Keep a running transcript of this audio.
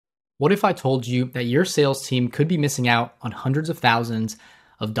What if I told you that your sales team could be missing out on hundreds of thousands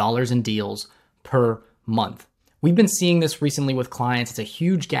of dollars in deals per month? We've been seeing this recently with clients. It's a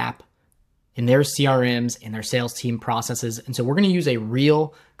huge gap in their CRMs and their sales team processes. And so we're going to use a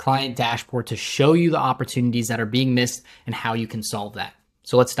real client dashboard to show you the opportunities that are being missed and how you can solve that.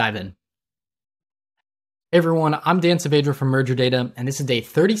 So let's dive in. Hey everyone, I'm Dan Saavedra from MergYourData, and this is day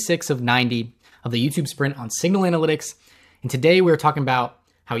 36 of 90 of the YouTube sprint on signal analytics. And today we're talking about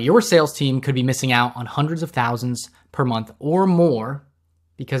how your sales team could be missing out on hundreds of thousands per month or more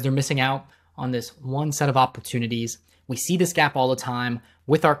because they're missing out on this one set of opportunities. We see this gap all the time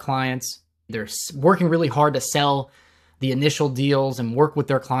with our clients. They're working really hard to sell the initial deals and work with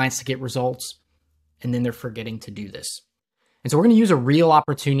their clients to get results, and then they're forgetting to do this. And so we're going to use a real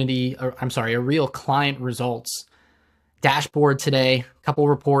a real client results dashboard today, a couple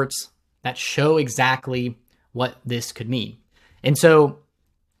reports that show exactly what this could mean. And so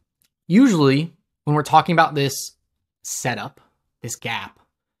usually when we're talking about this setup, this gap,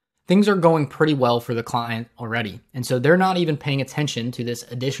 things are going pretty well for the client already. And so they're not even paying attention to this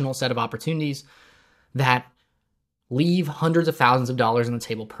additional set of opportunities that leave hundreds of thousands of dollars on the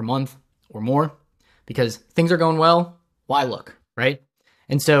table per month or more because things are going well. Why look, right?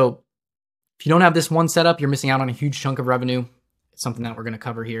 And so if you don't have this one setup, you're missing out on a huge chunk of revenue. It's something that we're going to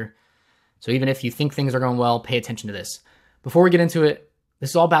cover here. So even if you think things are going well, pay attention to this. Before we get into it, this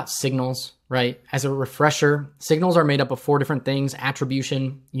is all about signals, right? As a refresher, signals are made up of 4 different things: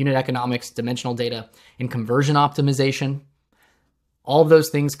 attribution, unit economics, dimensional data, and conversion optimization. All of those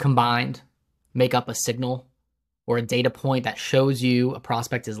things combined make up a signal or a data point that shows you a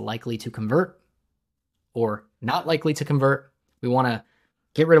prospect is likely to convert or not likely to convert. We want to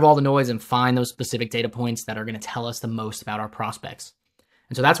get rid of all the noise and find those specific data points that are going to tell us the most about our prospects.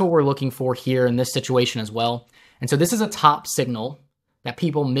 And so that's what we're looking for here in this situation as well. And so this is a top signal that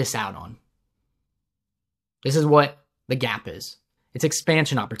people miss out on. This is what the gap is. It's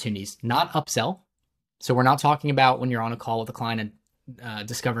expansion opportunities, not upsell. So we're not talking about when you're on a call with a client and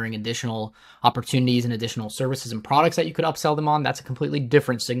discovering additional opportunities and additional services and products that you could upsell them on. That's a completely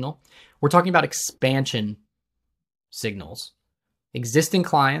different signal. We're talking about expansion signals. Existing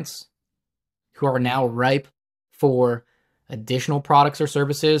clients who are now ripe for additional products or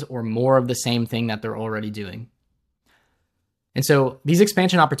services or more of the same thing that they're already doing. And so these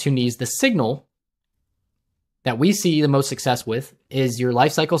expansion opportunities, the signal that we see the most success with is your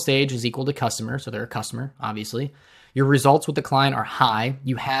life cycle stage is equal to customer. So they're a customer, obviously. Your results with the client are high.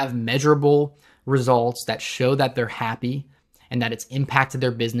 You have measurable results that show that they're happy and that it's impacted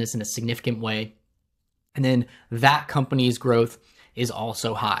their business in a significant way. And then that company's growth is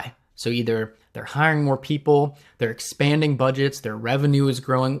also high. So either they're hiring more people, they're expanding budgets, their revenue is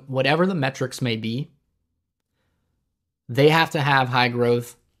growing, whatever the metrics may be. They have to have high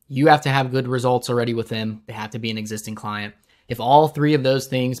growth. You have to have good results already with them. They have to be an existing client. If all 3 of those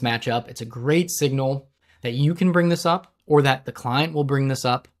things match up, it's a great signal that you can bring this up or that the client will bring this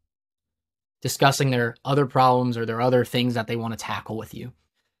up, discussing their other problems or their other things that they want to tackle with you.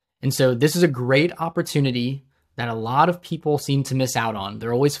 And so this is a great opportunity that a lot of people seem to miss out on.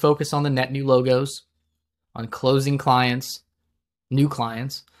 They're always focused on the net new logos, on closing clients, new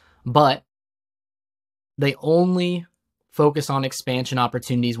clients, but they only focus on expansion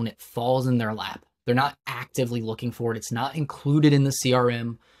opportunities when it falls in their lap. They're not actively looking for it. It's not included in the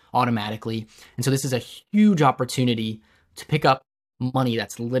CRM automatically. And so this is a huge opportunity to pick up money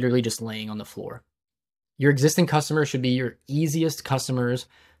that's literally just laying on the floor. Your existing customers should be your easiest customers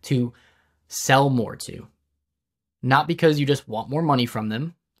to sell more to. Not because you just want more money from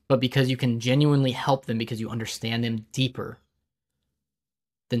them, but because you can genuinely help them because you understand them deeper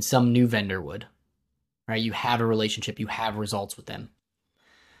than some new vendor would. Right? You have a relationship, you have results with them.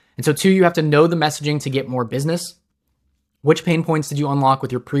 And so 2, you have to know the messaging to get more business. Which pain points did you unlock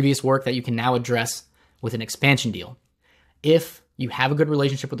with your previous work that you can now address with an expansion deal? If you have a good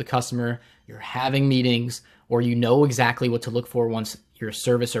relationship with the customer, you're having meetings, or you know exactly what to look for once your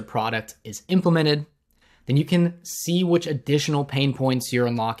service or product is implemented, then you can see which additional pain points you're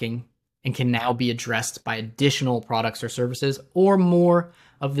unlocking and can now be addressed by additional products or services or more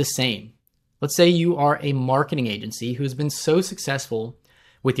of the same. Let's say you are a marketing agency who's been so successful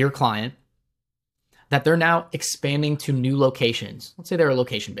with your client that they're now expanding to new locations. Let's say they're a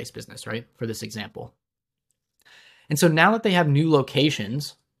location-based business, right? For this example. And so now that they have new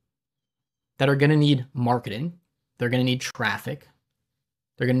locations that are going to need marketing, they're going to need traffic,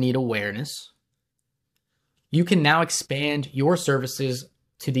 they're going to need awareness, you can now expand your services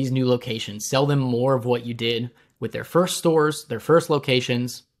to these new locations, sell them more of what you did with their first stores, their first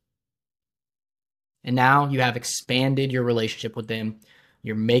locations. And now you have expanded your relationship with them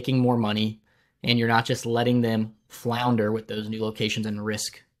you're making more money, and you're not just letting them flounder with those new locations and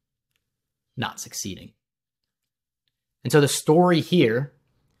risk not succeeding. And so the story here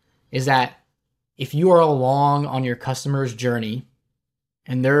is that if you are along on your customer's journey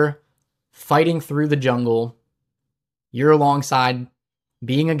and they're fighting through the jungle, you're alongside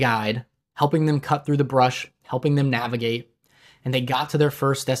being a guide, helping them cut through the brush, helping them navigate, and they got to their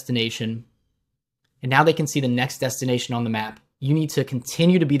first destination, and now they can see the next destination on the map. You need to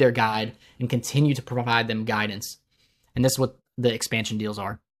continue to be their guide and continue to provide them guidance. And this is what the expansion deals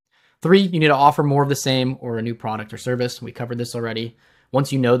are. 3, you need to offer more of the same or a new product or service. We covered this already.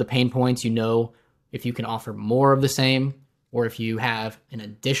 Once you know the pain points, you know if you can offer more of the same or if you have an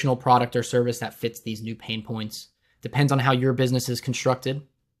additional product or service that fits these new pain points. Depends on how your business is constructed.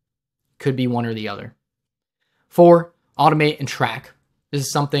 Could be one or the other. 4, automate and track. This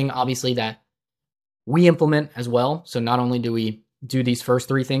is something obviously that we implement as well. So not only do we do these first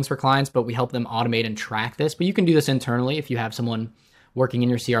 3 things for clients, but we help them automate and track this. But you can do this internally if you have someone working in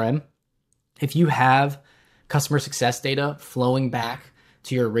your CRM. If you have customer success data flowing back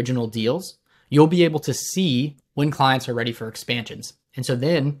to your original deals, you'll be able to see when clients are ready for expansions. And so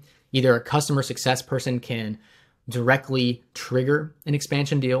then either a customer success person can directly trigger an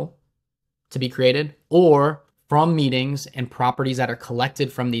expansion deal to be created, or from meetings and properties that are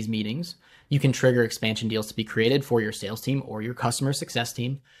collected from these meetings, you can trigger expansion deals to be created for your sales team or your customer success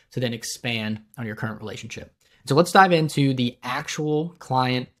team to then expand on your current relationship. So let's dive into the actual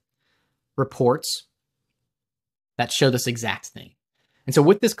client reports that show this exact thing. And so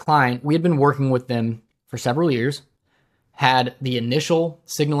with this client, we had been working with them for several years, had the initial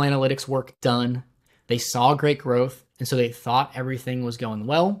signal analytics work done. They saw great growth, and so they thought everything was going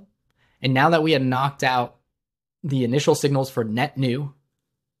well. And now that we had knocked out the initial signals for net new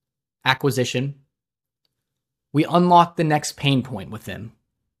acquisition, we unlocked the next pain point with them.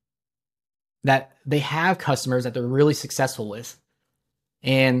 That they have customers that they're really successful with,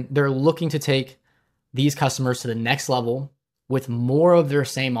 and they're looking to take these customers to the next level with more of their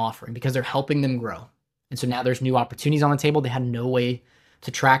same offering because they're helping them grow. And so now there's new opportunities on the table. They had no way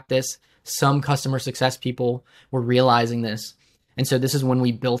to track this. Some customer success people were realizing this. And so this is when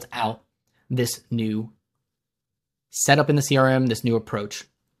we built out this new setup in the CRM, this new approach.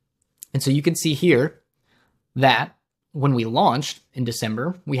 And so you can see here that when we launched in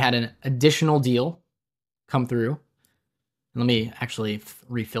December, we had an additional deal come through. Let me actually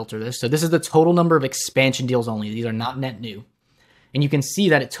refilter this. So this is the total number of expansion deals only. These are not net new. And you can see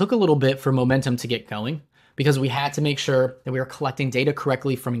that it took a little bit for momentum to get going because we had to make sure that we were collecting data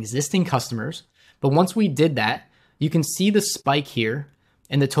correctly from existing customers. But once we did that, you can see the spike here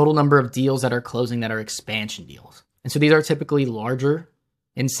in the total number of deals that are closing that are expansion deals. And so these are typically larger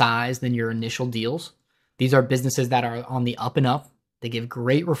in size than your initial deals. These are businesses that are on the up and up. They give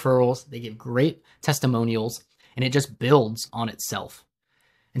great referrals. They give great testimonials, and it just builds on itself.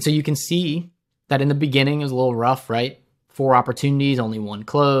 And so you can see that in the beginning it was a little rough, right? 4 opportunities, only 1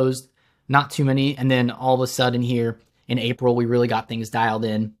 closed, not too many. And then all of a sudden here in April, we really got things dialed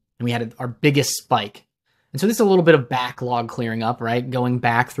in and we had our biggest spike. And so this is a little bit of backlog clearing up, right? Going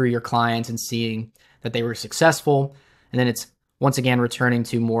back through your clients and seeing that they were successful. And then it's once again returning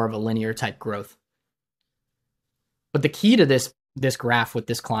to more of a linear type growth. But the key to this graph with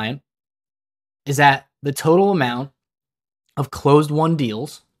this client is that the total amount of closed won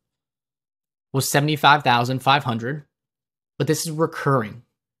deals was $75,500, but this is recurring.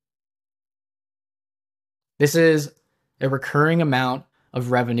 This is a recurring amount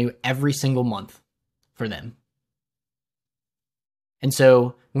of revenue every single month for them. And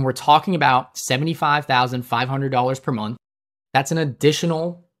so when we're talking about $75,500 per month, that's an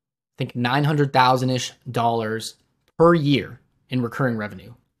additional, I think $900,000-ish per year in recurring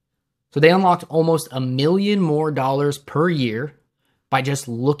revenue. So they unlocked almost $1 million more per year by just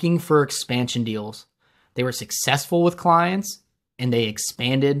looking for expansion deals. They were successful with clients and they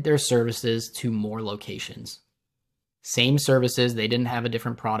expanded their services to more locations. Same services, they didn't have a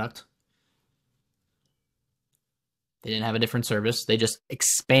different product. They didn't have a different service. They just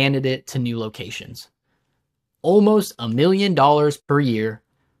expanded it to new locations. Almost $1 million per year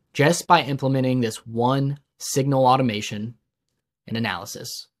just by implementing this one signal automation and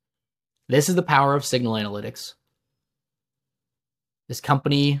analysis. This is the power of signal analytics. This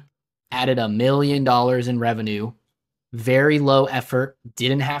company added $1 million in revenue, very low effort,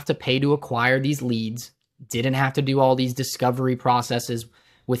 didn't have to pay to acquire these leads, didn't have to do all these discovery processes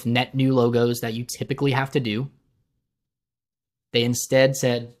with net new logos that you typically have to do. They instead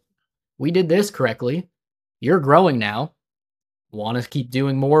said, we did this correctly. You're growing now. Want to keep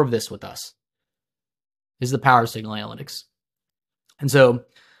doing more of this with us. This is the power of signal analytics. And so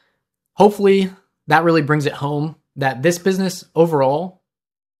hopefully that really brings it home that this business overall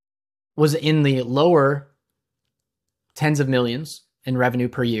was in the lower tens of millions in revenue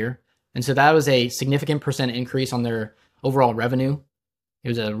per year. And so that was a significant percent increase on their overall revenue. It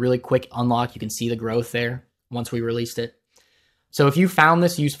was a really quick unlock. You can see the growth there once we released it. So if you found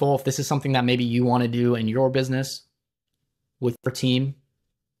this useful, if this is something that maybe you want to do in your business with your team,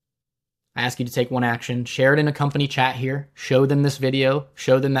 I ask you to take one action, share it in a company chat here, show them this video,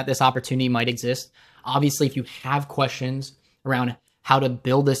 show them that this opportunity might exist. Obviously, if you have questions around how to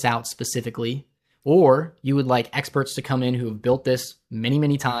build this out specifically, or you would like experts to come in who have built this many,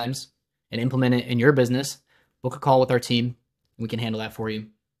 many times and implement it in your business, book a call with our team and we can handle that for you.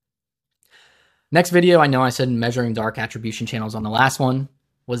 Next video, I know I said measuring dark attribution channels on the last one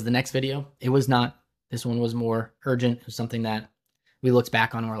was the next video. It was not. This one was more urgent. It was something that we looked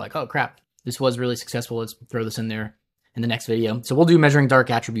back on and we're like, oh crap, this was really successful. Let's throw this in there in the next video. So we'll do measuring dark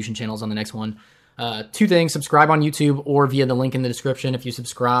attribution channels on the next one. Two things, subscribe on YouTube or via the link in the description. If you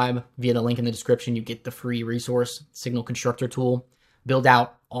subscribe via the link in the description, you get the free resource, Signal Constructor tool. Build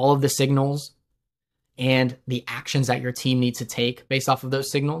out all of the signals and the actions that your team needs to take based off of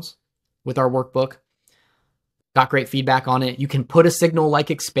those signals with our workbook. Got great feedback on it. You can put a signal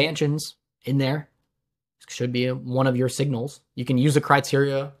like expansions in there. This should be one of your signals. You can use the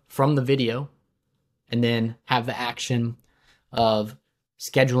criteria from the video and then have the action of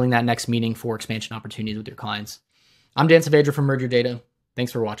scheduling that next meeting for expansion opportunities with your clients. I'm Dan Saavedra from MergYourData.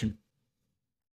 Thanks for watching.